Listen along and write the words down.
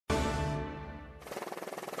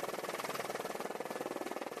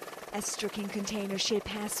A stricken container ship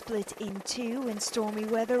has split in two in stormy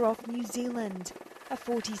weather off New Zealand. A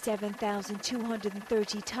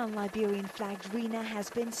 47,230-ton Liberian-flagged Rena has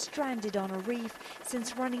been stranded on a reef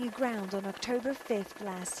since running aground on October 5th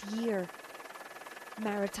last year.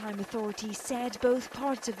 Maritime authorities said both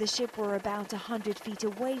parts of the ship were about 100 feet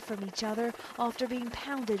away from each other after being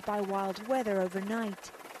pounded by wild weather overnight.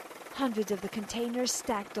 Hundreds of the containers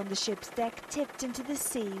stacked on the ship's deck tipped into the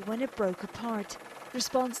sea when it broke apart.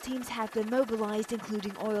 Response teams have been mobilized,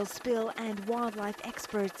 including oil spill and wildlife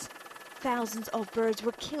experts. Thousands of birds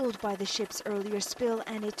were killed by the ship's earlier spill,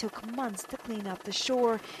 and it took months to clean up the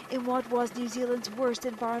shore in what was New Zealand's worst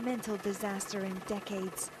environmental disaster in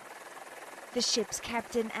decades. The ship's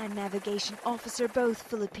captain and navigation officer, both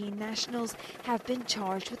Philippine nationals, have been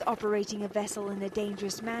charged with operating a vessel in a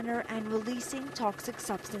dangerous manner and releasing toxic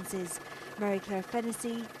substances. Marie Claire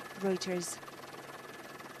Fennessy, Reuters.